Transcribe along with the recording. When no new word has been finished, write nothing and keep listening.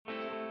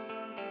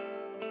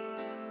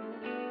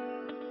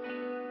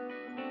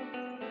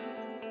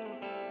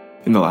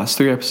In the last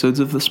 3 episodes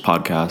of this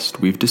podcast,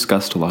 we've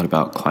discussed a lot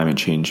about climate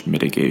change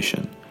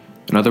mitigation.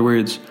 In other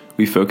words,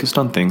 we focused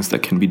on things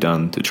that can be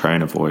done to try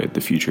and avoid the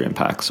future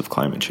impacts of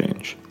climate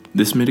change.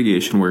 This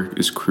mitigation work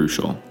is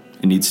crucial.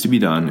 It needs to be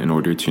done in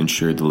order to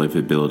ensure the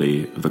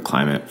livability of the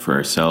climate for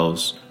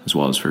ourselves as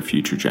well as for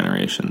future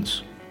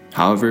generations.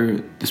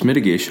 However, this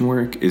mitigation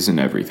work isn't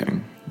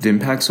everything. The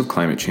impacts of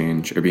climate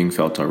change are being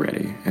felt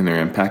already, and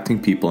they're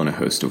impacting people in a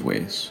host of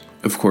ways.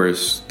 Of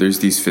course, there's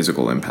these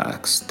physical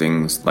impacts,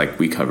 things like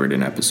we covered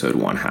in episode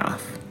 1/2,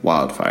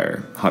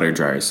 wildfire, hotter,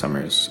 drier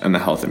summers, and the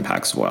health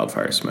impacts of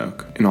wildfire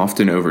smoke. An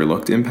often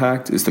overlooked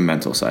impact is the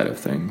mental side of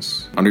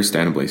things,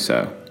 understandably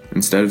so.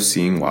 Instead of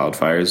seeing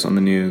wildfires on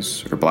the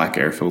news or black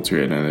air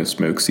filter in a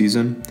smoke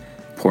season,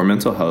 poor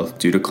mental health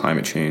due to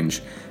climate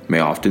change may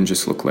often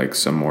just look like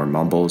some more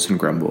mumbles and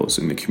grumbles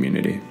in the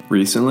community.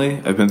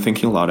 Recently, I've been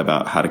thinking a lot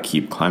about how to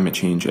keep climate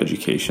change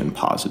education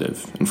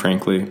positive, and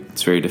frankly,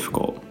 it's very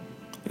difficult.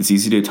 It's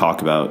easy to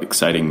talk about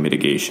exciting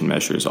mitigation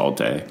measures all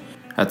day.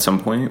 At some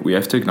point, we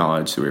have to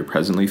acknowledge that we're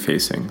presently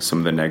facing some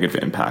of the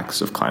negative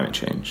impacts of climate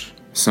change.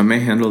 Some may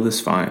handle this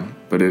fine,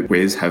 but it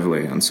weighs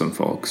heavily on some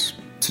folks.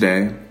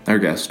 Today, our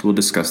guest will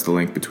discuss the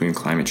link between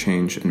climate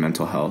change and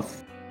mental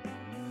health.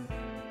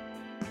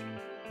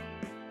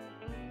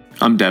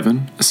 I'm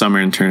Devin, a summer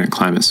intern at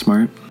Climate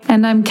Smart.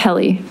 And I'm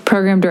Kelly,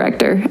 Program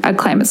Director at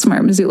Climate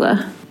Smart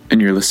Missoula. And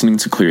you're listening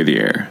to Clear the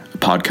Air, a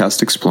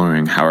podcast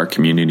exploring how our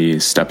community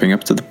is stepping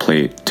up to the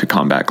plate to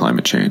combat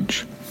climate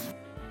change.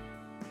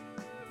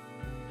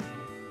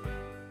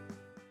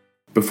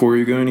 Before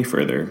we go any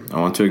further, I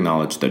want to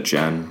acknowledge that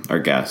Jen, our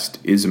guest,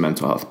 is a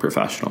mental health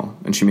professional,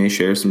 and she may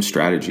share some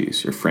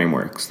strategies or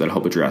frameworks that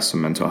help address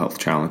some mental health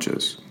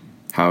challenges.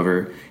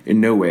 However, in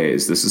no way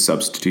is this a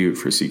substitute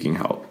for seeking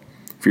help.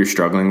 If you're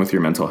struggling with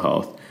your mental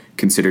health,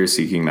 consider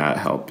seeking that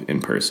help in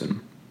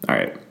person. All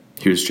right,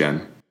 here's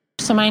Jen.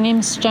 So my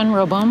name's Jen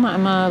Robom.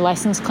 I'm a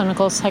licensed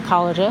clinical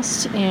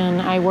psychologist, and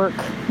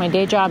my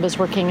day job is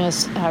working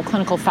as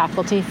clinical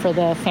faculty for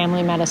the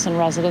family medicine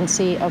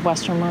residency of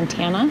Western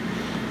Montana,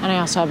 and I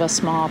also have a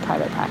small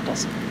private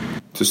practice.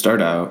 To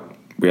start out,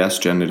 we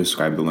asked Jen to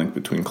describe the link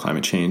between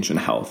climate change and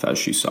health as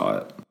she saw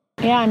it.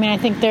 Yeah, I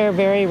think they're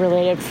very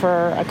related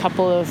for a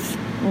couple of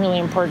really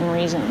important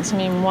reasons.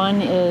 One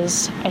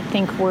is I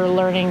think we're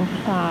learning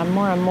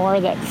more and more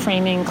that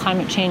framing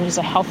climate change as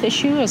a health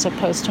issue as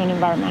opposed to an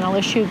environmental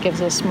issue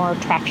gives us more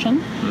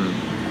traction.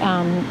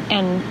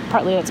 And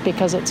partly that's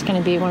because it's going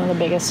to be one of the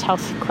biggest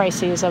health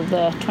crises of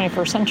the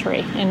 21st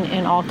century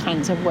in all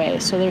kinds of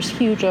ways. So there's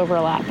huge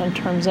overlap in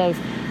terms of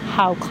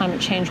how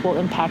climate change will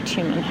impact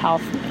human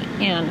health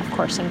and, of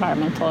course,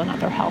 environmental and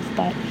other health.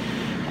 But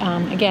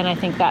again, I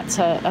think that's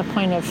a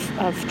point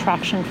of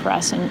traction for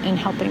us in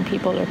helping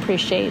people to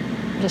appreciate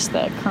just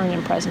the current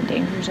and present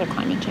dangers of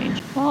climate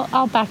change. Well,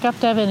 I'll back up,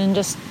 Devin, and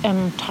just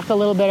talk a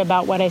little bit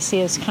about what I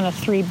see as kind of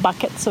 3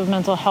 buckets of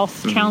mental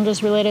health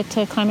challenges related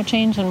to climate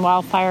change, and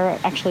wildfire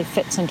actually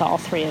fits into all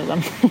 3 of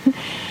them.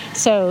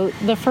 So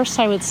the first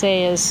I would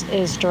say is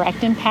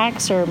direct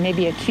impacts or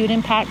maybe acute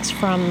impacts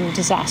from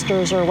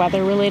disasters or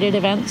weather-related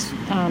events,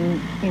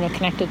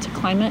 connected to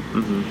climate.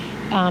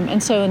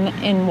 And so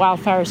in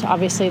wildfires,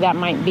 obviously that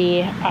might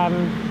be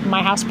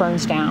my house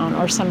burns down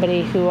or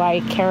somebody who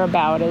I care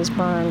about is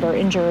burned or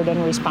injured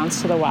in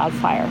response to the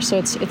wildfire. So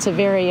it's a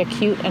very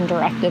acute and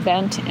direct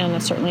event,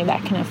 and certainly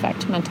that can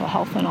affect mental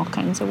health in all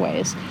kinds of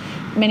ways.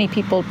 Many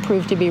people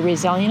prove to be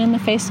resilient in the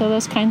face of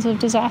those kinds of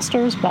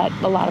disasters, but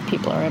a lot of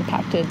people are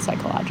impacted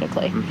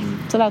psychologically.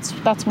 So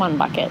that's one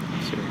bucket.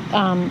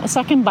 A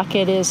second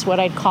bucket is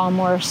what I'd call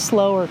more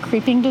slow or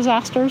creeping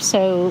disasters.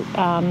 So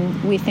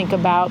we think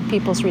about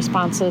people's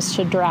responses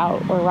to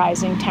drought or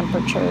rising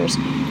temperatures.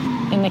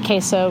 In the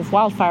case of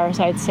wildfires,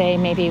 I'd say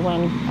maybe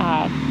when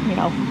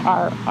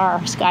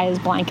our sky is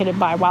blanketed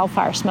by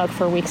wildfire smoke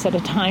for weeks at a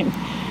time,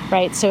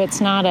 right? So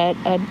it's not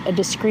a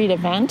discrete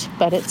event,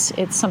 but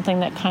it's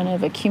something that kind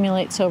of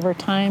accumulates over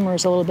time or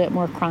is a little bit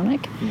more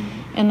chronic.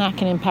 And that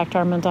can impact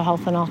our mental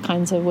health in all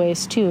kinds of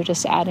ways, too,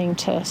 just adding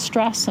to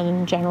stress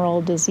and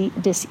general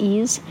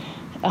dis-ease.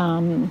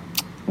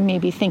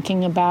 Maybe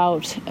thinking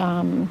about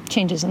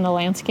changes in the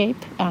landscape.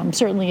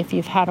 Certainly if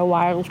you've had a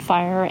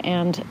wildfire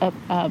and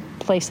a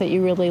place that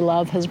you really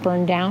love has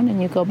burned down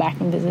and you go back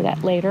and visit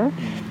that later,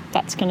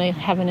 that's going to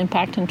have an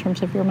impact in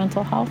terms of your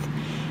mental health.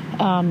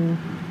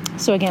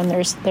 So again,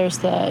 there's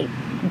the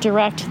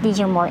direct, these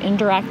are more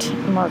indirect,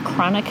 more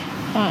chronic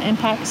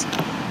impacts.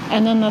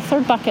 And then the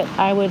third bucket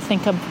I would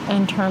think of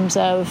in terms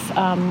of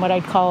what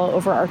I'd call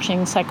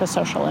overarching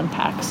psychosocial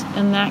impacts.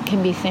 And that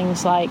can be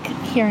things like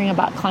hearing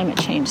about climate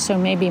change. So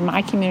maybe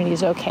my community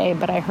is okay,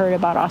 but I heard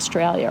about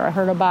Australia, or I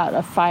heard about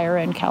a fire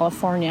in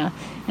California,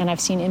 and I've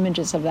seen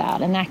images of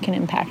that, and that can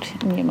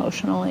impact me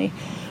emotionally.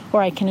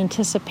 Or I can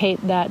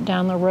anticipate that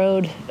down the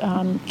road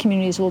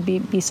communities will be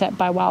beset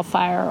by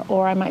wildfire,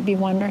 or I might be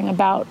wondering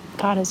about,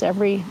 God, is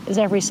every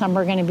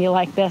summer going to be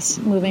like this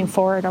moving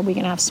forward? Are we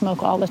going to have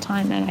smoke all the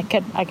time? And I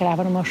could have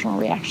an emotional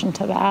reaction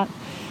to that.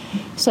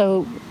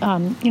 So,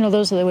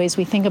 those are the ways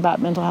we think about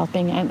mental health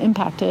being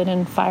impacted,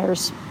 and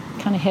fires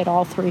kind of hit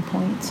all 3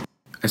 points.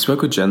 I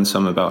spoke with Jen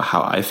some about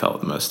how I felt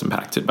the most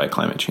impacted by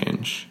climate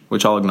change,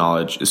 which I'll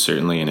acknowledge is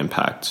certainly an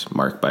impact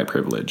marked by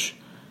privilege.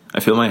 I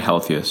feel my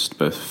healthiest,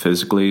 both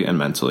physically and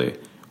mentally,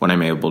 when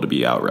I'm able to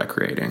be out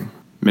recreating.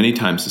 Many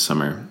times this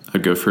summer,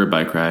 I'd go for a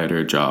bike ride or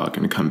a jog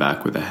and come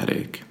back with a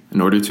headache.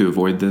 In order to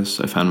avoid this,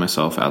 I found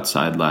myself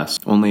outside less,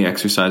 only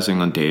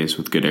exercising on days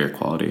with good air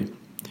quality.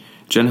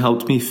 Jen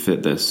helped me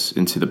fit this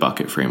into the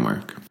bucket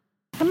framework.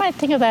 I might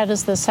think of that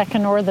as the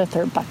second or the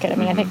third bucket. I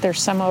mean, I think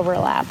there's some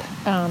overlap.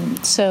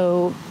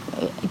 So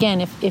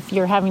again, if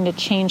you're having to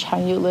change how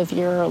you live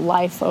your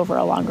life over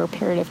a longer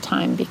period of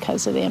time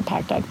because of the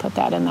impact, I'd put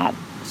that in that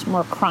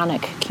more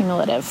chronic,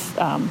 cumulative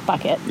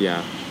bucket.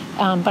 Yeah.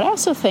 But I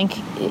also think,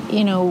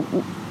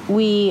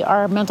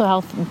 our mental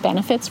health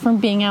benefits from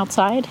being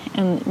outside,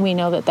 and we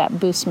know that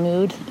boosts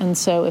mood. And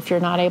so if you're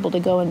not able to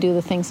go and do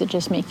the things that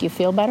just make you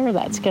feel better,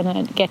 that's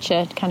going to get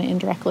you kind of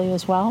indirectly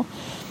as well.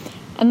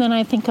 And then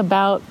I think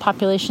about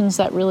populations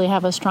that really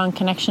have a strong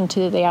connection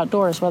to the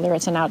outdoors, whether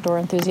it's an outdoor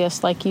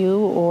enthusiast like you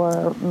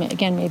or,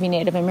 again, maybe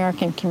Native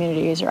American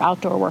communities or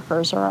outdoor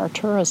workers or our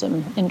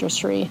tourism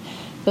industry.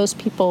 Those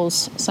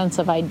people's sense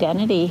of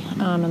identity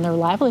and their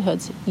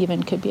livelihoods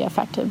even could be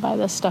affected by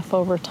this stuff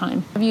over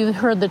time. Have you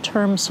heard the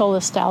term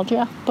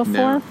solastalgia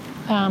before? No.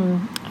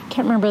 I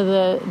can't remember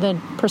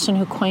the person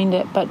who coined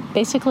it, but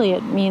basically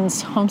it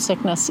means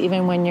homesickness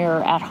even when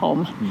you're at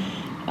home.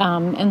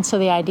 And so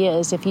the idea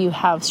is if you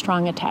have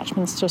strong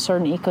attachments to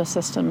certain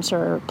ecosystems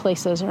or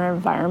places or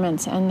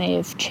environments and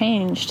they've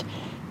changed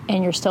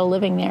and you're still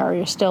living there or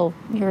you're still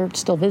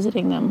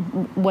visiting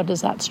them, what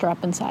does that stir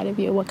up inside of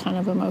you? What kind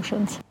of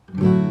emotions?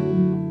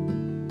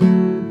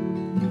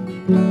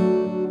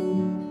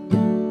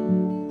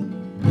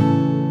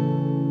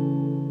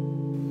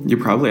 You're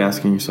probably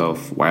asking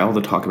yourself, why all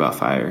the talk about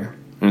fire?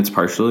 And it's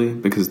partially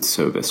because it's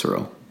so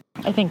visceral.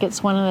 I think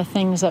it's one of the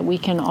things that we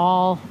can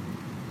all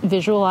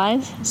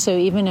visualize. So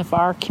even if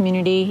our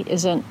community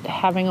isn't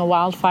having a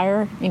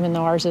wildfire, even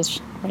though ours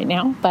is right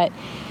now, but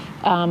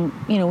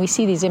we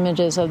see these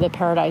images of the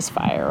Paradise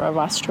Fire of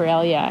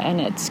Australia,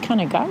 and it's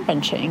kind of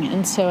gut-wrenching.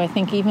 And so I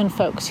think even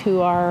folks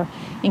who are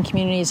in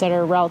communities that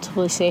are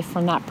relatively safe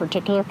from that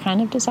particular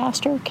kind of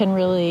disaster can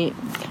really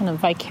kind of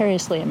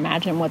vicariously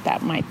imagine what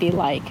that might be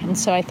like. And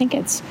so I think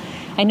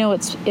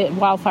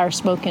wildfire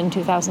smoke in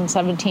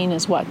 2017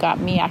 is what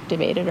got me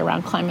activated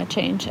around climate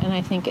change. And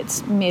I think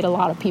it's made a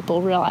lot of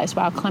people realize,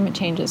 wow, climate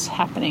change is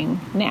happening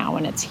now,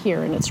 and it's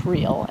here, and it's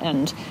real.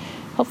 And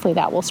hopefully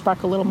that will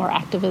spark a little more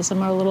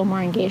activism or a little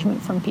more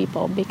engagement from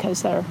people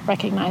because they're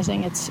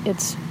recognizing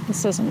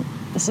this isn't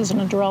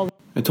a drill.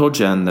 I told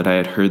Jen that I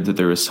had heard that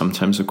there was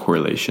sometimes a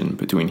correlation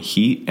between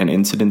heat and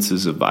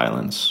incidences of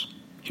violence.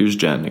 Here's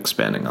Jen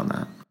expanding on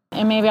that.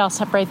 And maybe I'll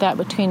separate that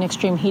between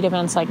extreme heat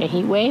events like a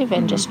heat wave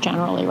and just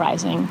generally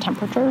rising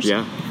temperatures.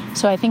 Yeah.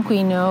 So I think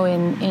we know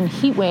in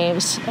heat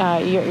waves,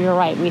 you're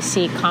right, we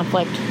see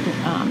conflict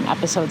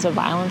episodes of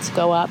violence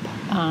go up.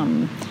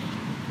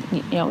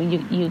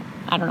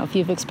 I don't know if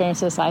you've experienced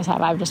this as I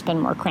have. I've just been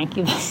more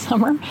cranky this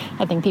summer.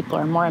 I think people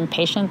are more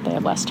impatient. They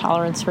have less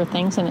tolerance for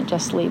things, and it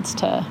just leads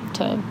to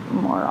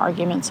more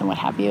arguments and what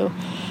have you.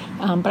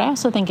 But I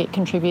also think it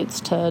contributes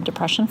to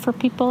depression for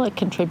people. It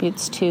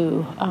contributes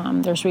to,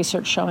 there's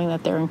research showing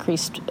that there are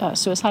increased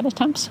suicide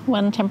attempts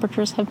when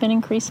temperatures have been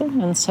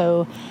increasing. And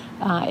so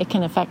it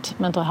can affect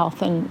mental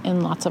health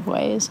in lots of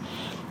ways.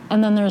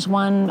 And then there's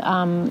one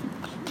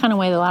kind of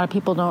way that a lot of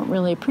people don't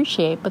really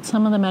appreciate, but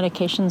some of the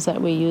medications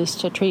that we use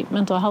to treat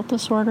mental health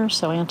disorders,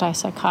 so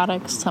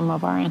antipsychotics, some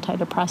of our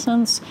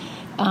antidepressants,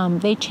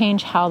 they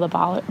change how the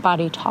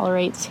body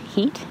tolerates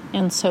heat,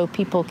 and so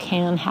people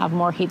can have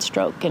more heat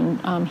stroke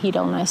and heat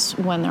illness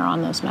when they're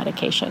on those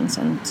medications,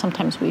 and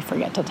sometimes we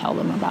forget to tell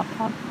them about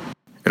that.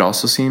 It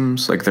also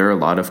seems like there are a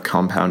lot of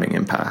compounding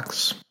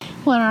impacts.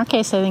 Well, in our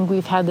case, I think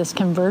we've had this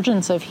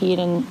convergence of heat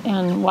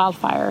and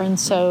wildfire, and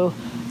so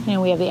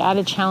we have the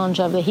added challenge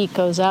of the heat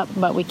goes up,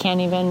 but we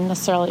can't even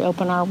necessarily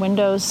open our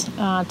windows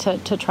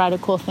to try to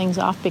cool things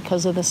off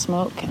because of the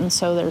smoke. And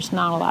so there's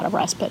not a lot of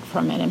respite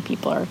from it, and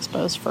people are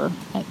exposed for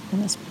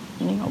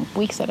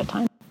weeks at a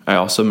time. I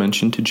also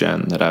mentioned to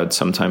Jen that I would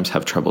sometimes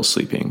have trouble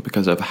sleeping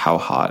because of how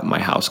hot my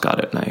house got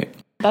at night.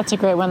 That's a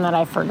great one that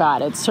I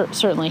forgot. It's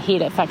certainly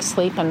heat affects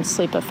sleep, and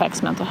sleep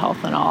affects mental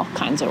health in all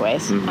kinds of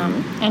ways.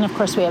 Mm-hmm. And of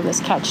course, we have this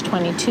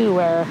catch-22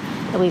 where,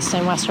 at least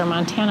in western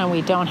Montana,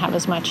 we don't have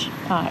as much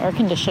air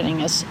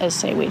conditioning as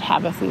say, we'd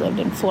have if we lived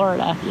in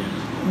Florida.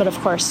 Yeah. But of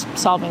course,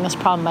 solving this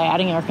problem by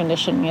adding air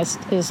conditioning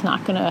is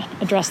not going to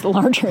address the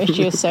larger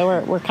issue,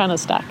 so we're kind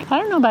of stuck. I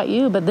don't know about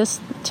you, but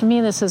to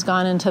me, this has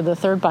gone into the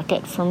third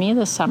bucket for me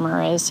this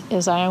summer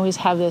is I always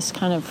have this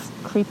kind of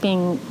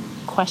creeping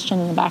question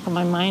in the back of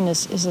my mind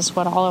is this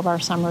what all of our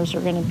summers are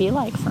going to be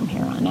like from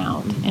here on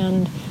out?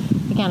 And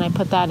again, again, I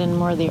put that in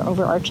more of the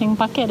overarching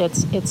bucket.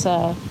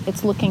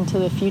 It's looking to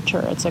the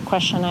future. It's a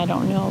question I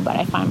don't know, but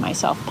I find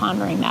myself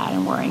pondering that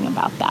and worrying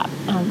about that.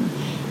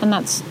 And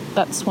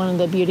that's one of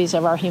the beauties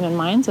of our human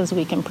minds, is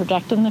we can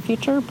project in the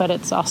future, but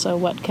it's also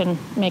what can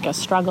make us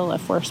struggle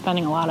if we're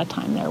spending a lot of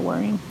time there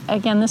worrying.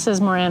 Again, this is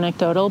more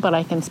anecdotal, but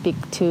I can speak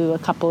to a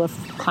couple of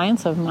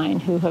clients of mine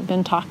who have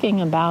been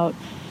talking about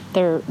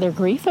their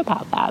grief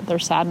about that, their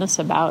sadness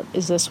about,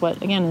 is this what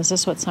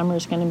summer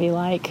is going to be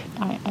like?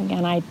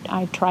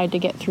 I tried to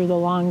get through the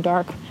long,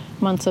 dark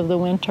months of the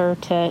winter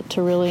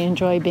to really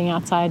enjoy being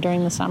outside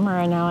during the summer,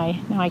 and now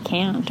I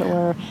can't.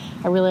 Or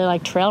I really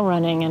like trail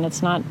running, and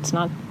it's not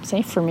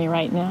safe for me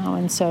right now.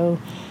 And so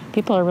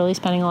people are really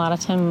spending a lot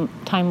of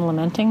time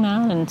lamenting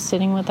that and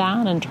sitting with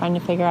that and trying to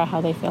figure out how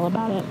they feel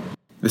about it.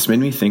 This made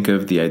me think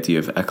of the idea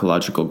of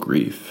ecological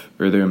grief,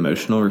 or the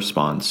emotional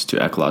response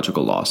to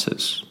ecological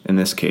losses, in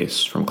this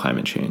case, from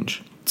climate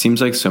change. It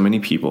seems like so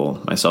many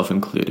people, myself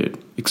included,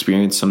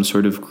 experience some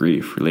sort of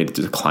grief related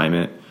to the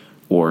climate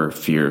or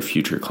fear of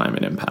future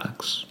climate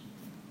impacts.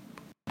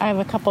 I have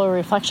a couple of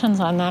reflections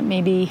on that,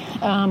 maybe.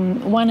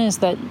 One is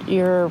that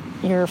your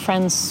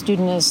friend's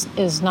student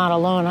is not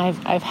alone.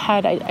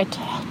 I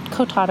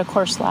co-taught a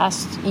course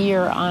last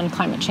year on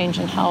climate change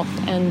and health,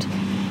 and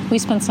we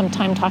spent some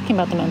time talking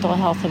about the mental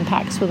health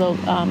impacts with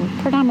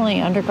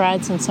predominantly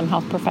undergrads and some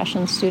health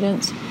profession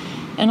students.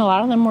 And a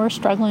lot of them were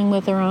struggling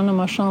with their own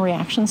emotional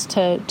reactions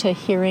to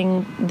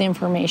hearing the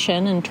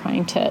information and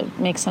trying to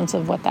make sense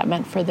of what that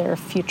meant for their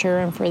future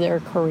and for their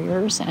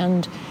careers.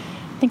 And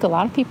I think a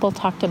lot of people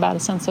talked about a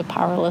sense of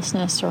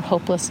powerlessness or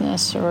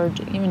hopelessness or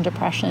even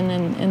depression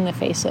in the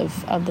face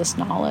of this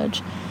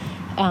knowledge.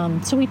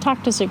 So we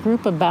talked as a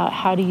group about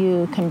how do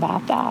you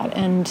combat that.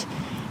 And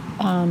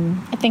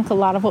I think a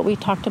lot of what we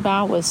talked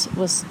about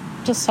was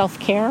just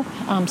self-care,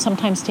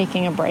 sometimes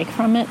taking a break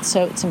from it.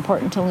 So it's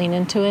important to lean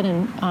into it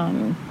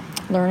and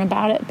learn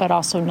about it, but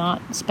also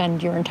not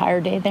spend your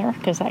entire day there,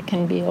 because that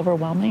can be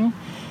overwhelming.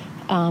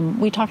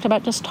 We talked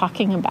about just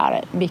talking about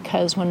it,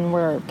 because when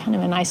we're kind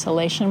of in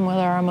isolation with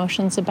our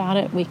emotions about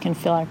it, we can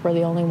feel like we're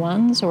the only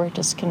ones, or it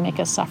just can make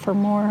us suffer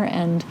more.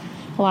 And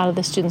a lot of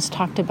the students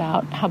talked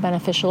about how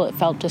beneficial it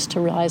felt just to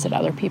realize that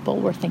other people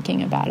were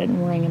thinking about it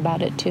and worrying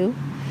about it too.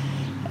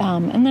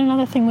 And then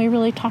another thing we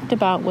really talked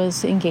about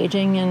was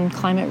engaging in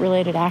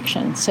climate-related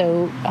action.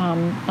 So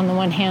on the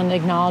one hand,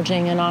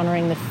 acknowledging and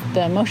honoring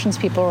the emotions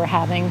people were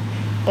having,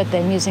 but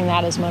then using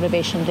that as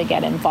motivation to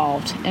get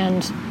involved.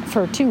 And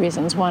for two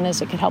reasons. One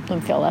is it could help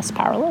them feel less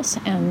powerless.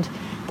 And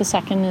the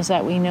second is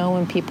that we know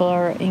when people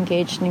are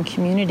engaged in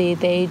community,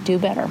 they do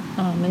better.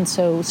 And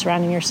so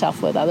surrounding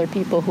yourself with other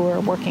people who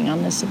are working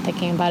on this and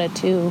thinking about it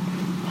too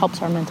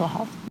helps our mental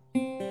health.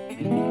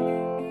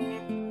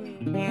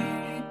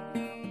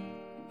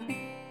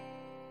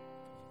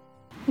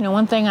 You know,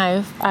 one thing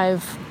I've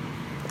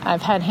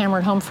had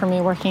hammered home for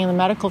me working in the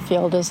medical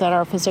field is that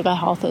our physical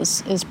health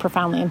is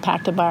profoundly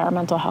impacted by our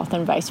mental health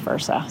and vice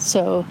versa.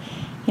 So,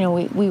 you know,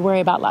 we worry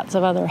about lots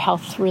of other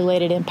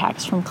health-related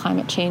impacts from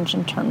climate change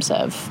in terms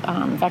of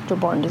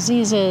vector-borne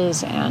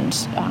diseases and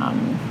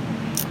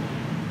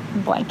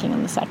blanking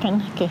in the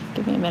second. Okay,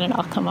 give me a minute,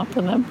 I'll come up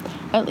with them.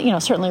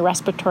 Certainly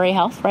respiratory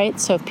health, right?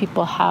 So if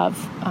people have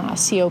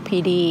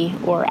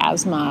COPD or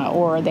asthma,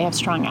 or they have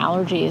strong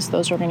allergies,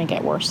 those are going to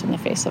get worse in the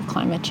face of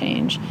climate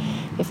change.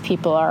 If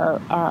people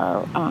are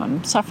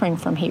suffering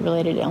from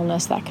heat-related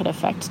illness, that could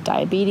affect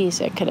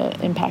diabetes. It could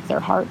impact their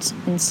hearts.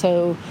 And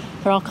so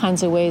there are all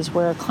kinds of ways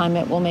where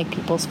climate will make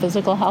people's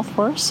physical health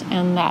worse,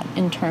 and that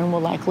in turn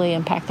will likely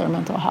impact their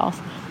mental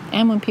health.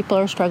 And when people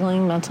are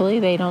struggling mentally,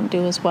 they don't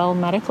do as well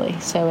medically.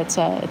 So it's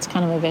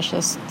kind of a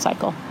vicious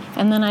cycle.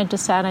 And then I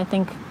just said, I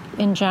think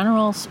in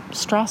general,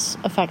 stress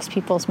affects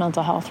people's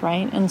mental health,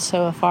 right? And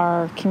so if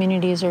our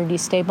communities are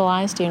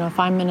destabilized, if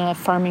I'm in a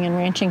farming and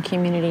ranching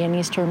community in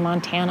eastern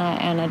Montana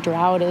and a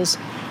drought is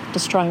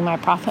destroying my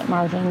profit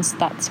margins,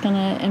 that's going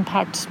to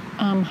impact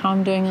how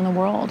I'm doing in the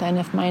world. And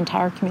if my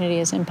entire community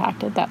is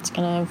impacted, that's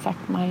going to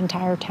affect my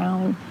entire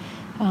town.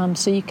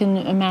 So you can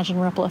imagine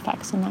ripple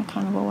effects in that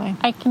kind of a way.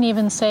 I can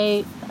even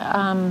say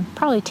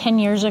probably 10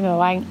 years ago,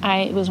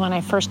 it was when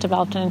I first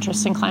developed an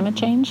interest in climate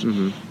change.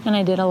 Mm-hmm. And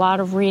I did a lot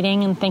of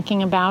reading and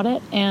thinking about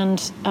it, and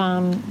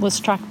was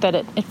struck that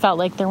it felt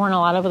like there weren't a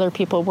lot of other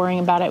people worrying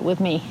about it with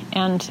me.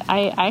 And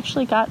I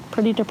actually got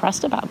pretty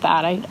depressed about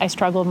that. I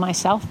struggled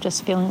myself,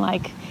 just feeling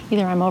like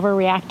either I'm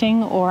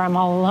overreacting or I'm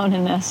all alone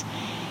in this.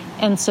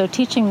 And so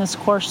teaching this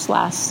course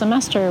last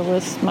semester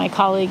with my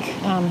colleague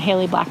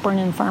Haley Blackburn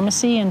in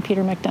pharmacy and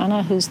Peter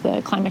McDonough, who's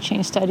the climate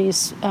change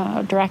studies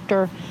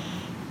director,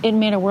 it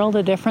made a world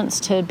of difference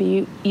to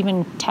be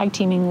even tag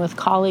teaming with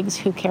colleagues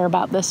who care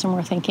about this and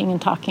were thinking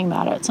and talking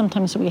about it.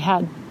 Sometimes we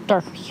had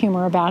dark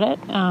humor about it,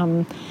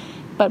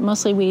 but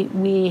mostly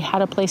we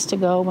had a place to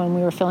go when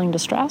we were feeling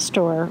distressed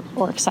or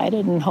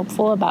excited and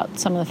hopeful about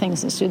some of the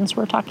things the students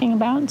were talking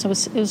about. So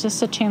it was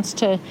just a chance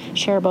to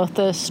share both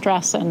the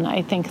stress and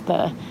I think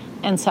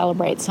and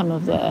celebrate some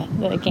of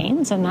the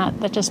gains, and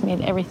that just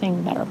made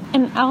everything better.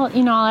 And I'll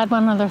add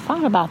one other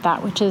thought about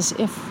that, which is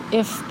if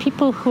if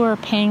people who are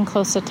paying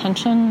close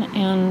attention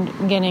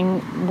and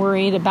getting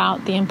worried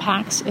about the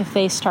impacts, if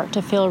they start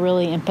to feel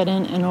really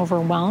impotent and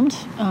overwhelmed,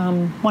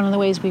 one of the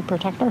ways we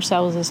protect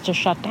ourselves is to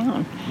shut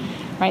down,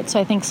 right? So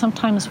I think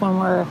sometimes when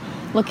we're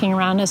looking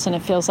around us and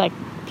it feels like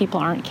people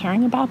aren't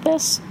caring about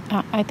this,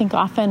 I think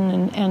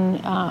often,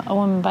 and a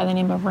woman by the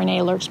name of Renee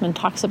Lertzman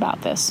talks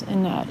about this,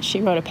 and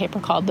she wrote a paper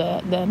called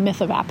The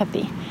Myth of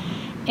Apathy.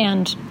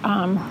 And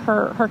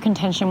her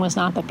contention was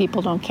not that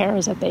people don't care,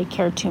 is that they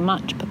care too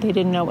much, but they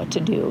didn't know what to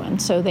do.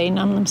 And so they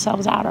numb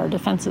themselves out, our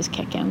defenses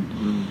kick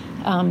in.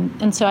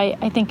 And so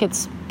I think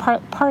it's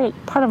part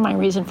of my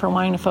reason for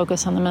wanting to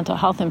focus on the mental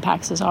health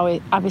impacts is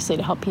always obviously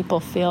to help people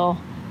feel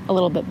a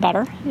little bit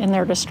better in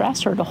their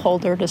distress, or to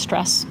hold their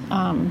distress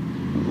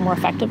more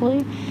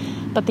effectively.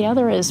 But the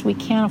other is we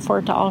can't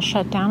afford to all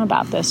shut down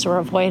about this or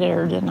avoid it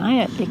or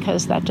deny it,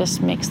 because that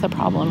just makes the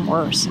problem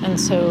worse. And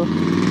so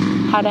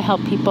how to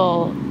help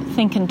people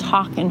think and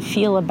talk and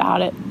feel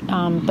about it,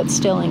 but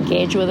still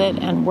engage with it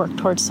and work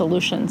towards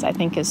solutions, I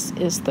think is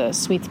the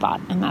sweet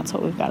spot. And that's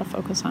what we've got to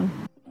focus on.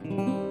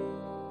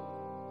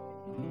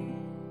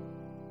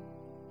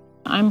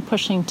 I'm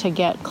pushing to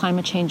get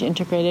climate change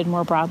integrated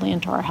more broadly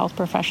into our health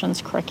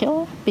professions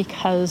curricula,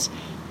 because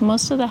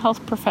most of the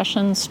health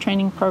professions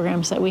training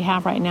programs that we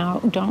have right now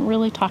don't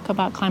really talk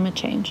about climate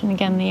change. And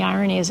again, the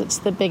irony is it's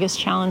the biggest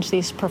challenge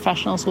these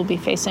professionals will be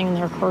facing in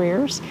their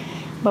careers,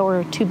 but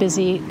we're too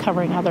busy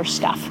covering other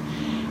stuff.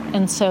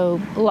 And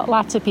so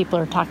lots of people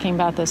are talking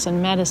about this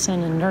in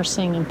medicine and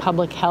nursing and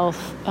public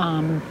health.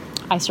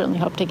 I certainly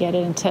hope to get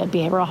it into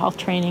behavioral health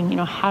training.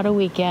 How do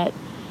we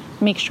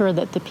make sure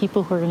that the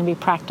people who are going to be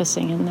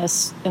practicing in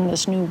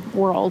this new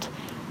world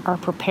are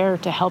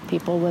prepared to help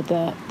people with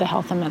the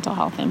health and mental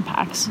health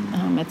impacts.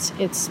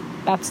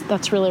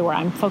 That's really where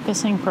I'm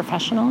focusing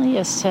professionally,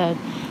 is to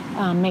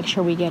make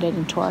sure we get it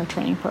into our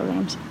training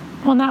programs.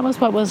 Well, and that was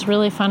what was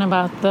really fun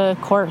about the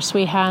course.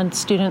 We had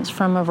students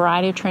from a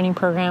variety of training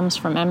programs,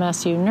 from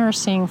MSU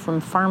nursing, from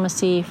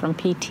pharmacy, from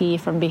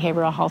PT, from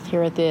behavioral health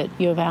here at the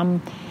U of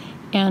M.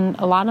 And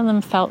a lot of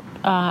them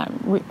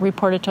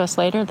reported to us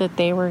later that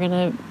they were going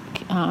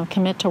to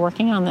commit to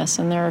working on this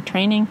in their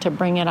training, to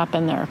bring it up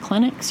in their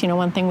clinics.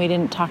 One thing we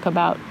didn't talk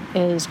about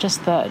is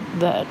just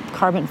the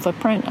carbon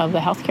footprint of the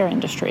healthcare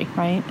industry,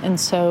 right? And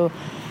so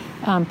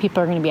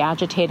people are going to be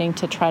agitating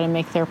to try to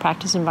make their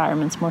practice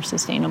environments more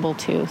sustainable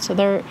too.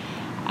 So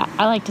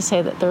I like to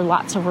say that there are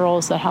lots of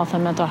roles that health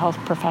and mental health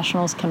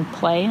professionals can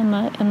play in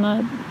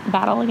the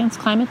battle against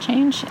climate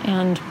change,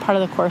 and part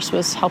of the course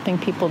was helping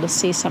people to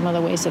see some of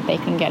the ways that they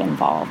can get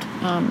involved.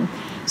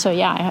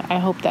 I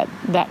hope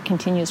that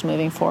continues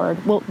moving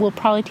forward. We'll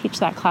probably teach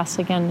that class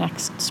again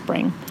next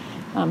spring.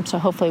 So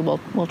hopefully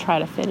we'll try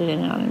to fit it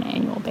in on an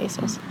annual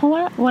basis.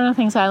 Well, one of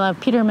the things I love,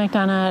 Peter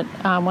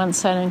McDonough once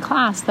said in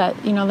class that,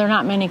 there are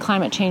not many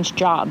climate change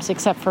jobs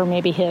except for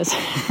maybe his,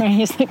 right?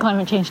 He's the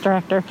climate change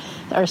director,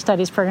 or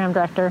studies program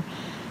director.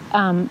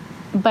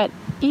 But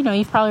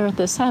you've probably heard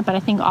this said, but I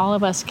think all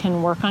of us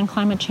can work on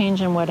climate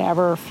change in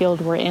whatever field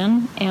we're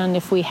in. And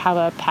if we have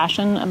a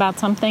passion about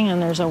something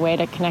and there's a way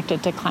to connect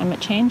it to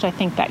climate change, I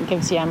think that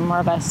gives you more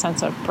of a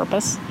sense of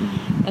purpose.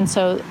 And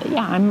so,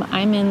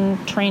 I'm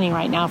in training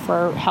right now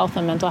for health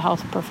and mental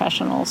health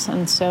professionals.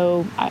 And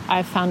so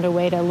I've found a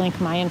way to link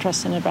my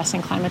interest in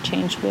addressing climate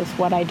change with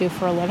what I do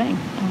for a living.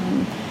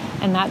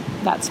 And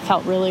that's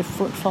felt really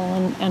fruitful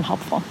and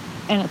helpful.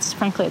 And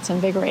frankly, it's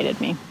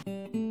invigorated me.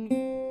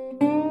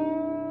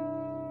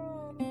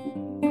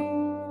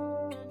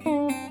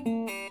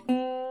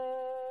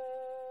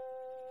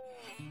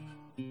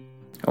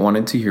 I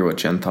wanted to hear what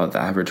Jen thought the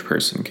average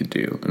person could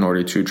do in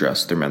order to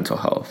address their mental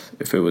health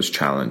if it was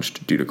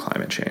challenged due to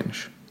climate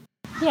change.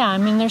 Yeah,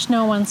 there's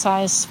no one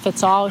size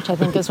fits all, which I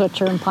think is what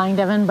you're implying,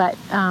 Devin. But,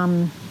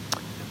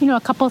 a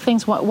couple of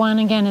things. One,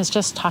 again, is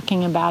just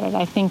talking about it.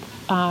 I think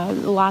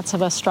lots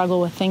of us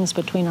struggle with things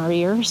between our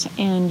ears,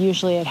 and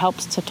usually it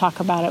helps to talk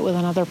about it with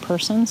another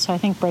person. So I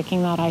think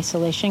breaking that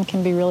isolation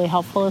can be really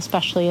helpful,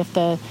 especially if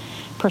the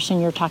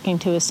person you're talking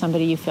to is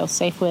somebody you feel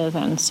safe with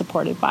and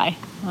supported by.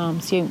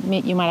 So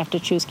you might have to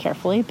choose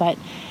carefully, but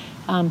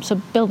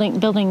so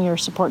building your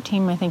support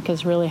team, I think,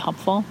 is really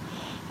helpful.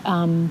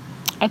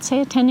 I'd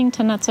say attending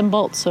to nuts and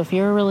bolts. So if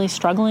you're really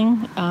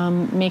struggling,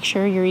 make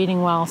sure you're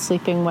eating well,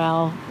 sleeping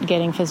well,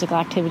 getting physical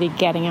activity,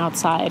 getting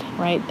outside,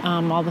 right?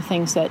 All the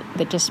things that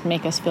just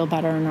make us feel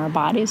better in our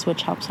bodies,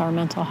 which helps our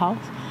mental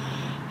health.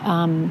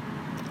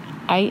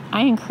 I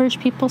encourage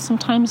people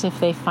sometimes, if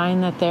they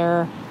find that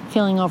they're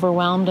feeling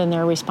overwhelmed and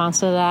their response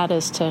to that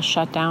is to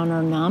shut down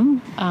or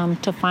numb,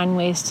 to find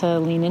ways to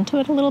lean into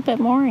it a little bit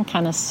more and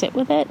kind of sit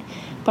with it,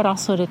 but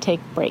also to take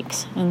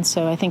breaks. And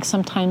so I think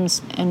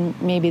sometimes, and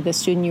maybe the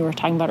student you were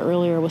talking about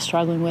earlier was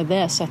struggling with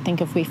this, I think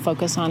if we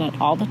focus on it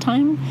all the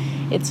time,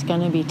 it's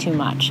going to be too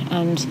much.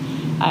 And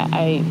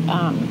I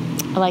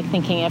like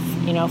thinking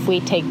if we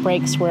take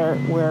breaks, we're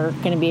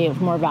going to be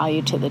of more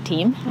value to the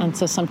team. And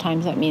so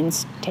sometimes that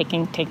means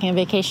taking a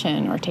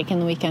vacation or taking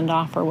the weekend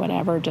off or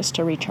whatever, just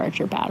to recharge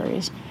your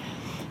batteries.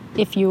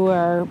 if you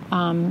are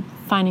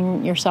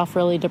finding yourself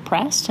really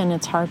depressed and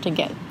it's hard to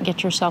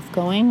get yourself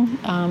going,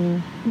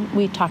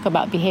 we talk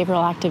about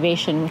behavioral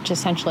activation, which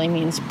essentially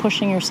means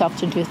pushing yourself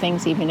to do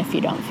things even if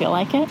you don't feel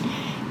like it,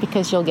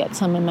 because you'll get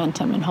some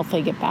momentum and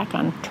hopefully get back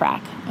on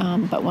track.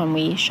 But when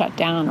we shut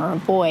down or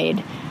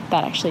avoid,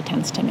 that actually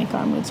tends to make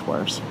our moods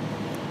worse.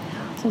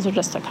 Those are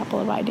just a couple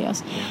of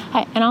ideas.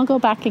 And I'll go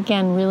back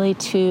again really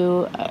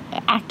to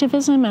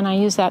activism, and I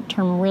use that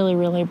term really,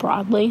 really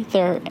broadly.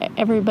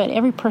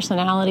 Every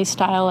personality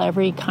style,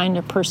 every kind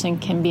of person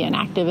can be an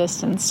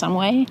activist in some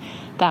way.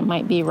 That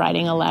might be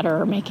writing a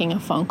letter or making a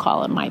phone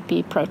call. It might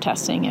be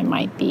protesting. It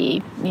might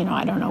be,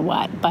 I don't know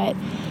what. But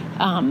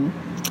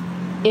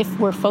if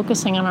we're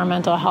focusing on our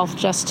mental health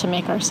just to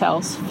make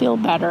ourselves feel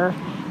better,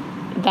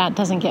 that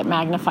doesn't get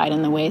magnified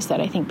in the ways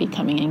that I think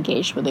becoming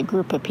engaged with a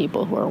group of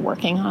people who are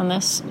working on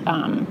this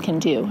can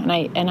do. And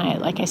I,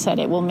 like I said,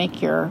 it will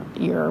make your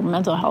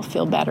mental health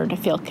feel better to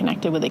feel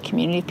connected with a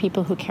community of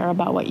people who care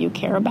about what you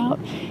care about,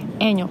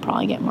 and you'll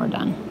probably get more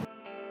done.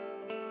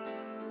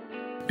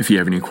 If you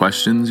have any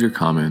questions or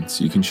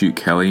comments, you can shoot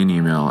Kelly an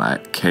email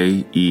at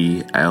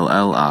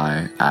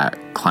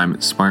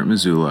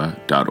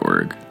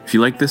kelli@climatesmartmissoula.org. If you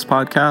like this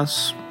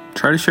podcast,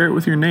 try to share it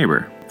with your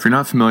neighbor. If you're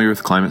not familiar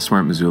with Climate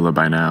Smart Missoula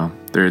by now,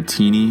 they're a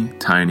teeny,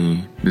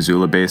 tiny,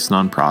 Missoula-based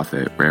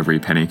nonprofit where every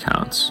penny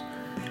counts.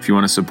 If you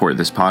want to support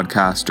this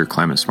podcast or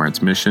Climate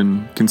Smart's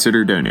mission,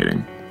 consider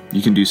donating.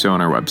 You can do so on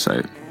our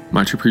website.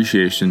 Much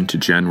appreciation to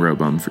Jen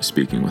Robum for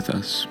speaking with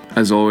us.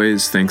 As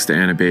always, thanks to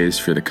Anna Bays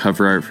for the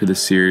cover art for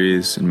this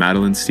series, and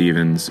Madeline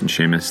Stevens and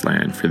Seamus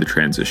Land for the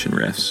transition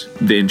riffs.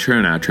 The intro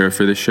and outro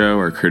for the show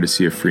are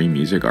courtesy of Free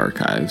Music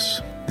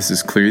Archives. This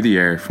is Clear the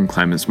Air from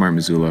Climate Smart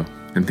Missoula,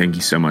 and thank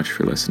you so much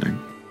for listening.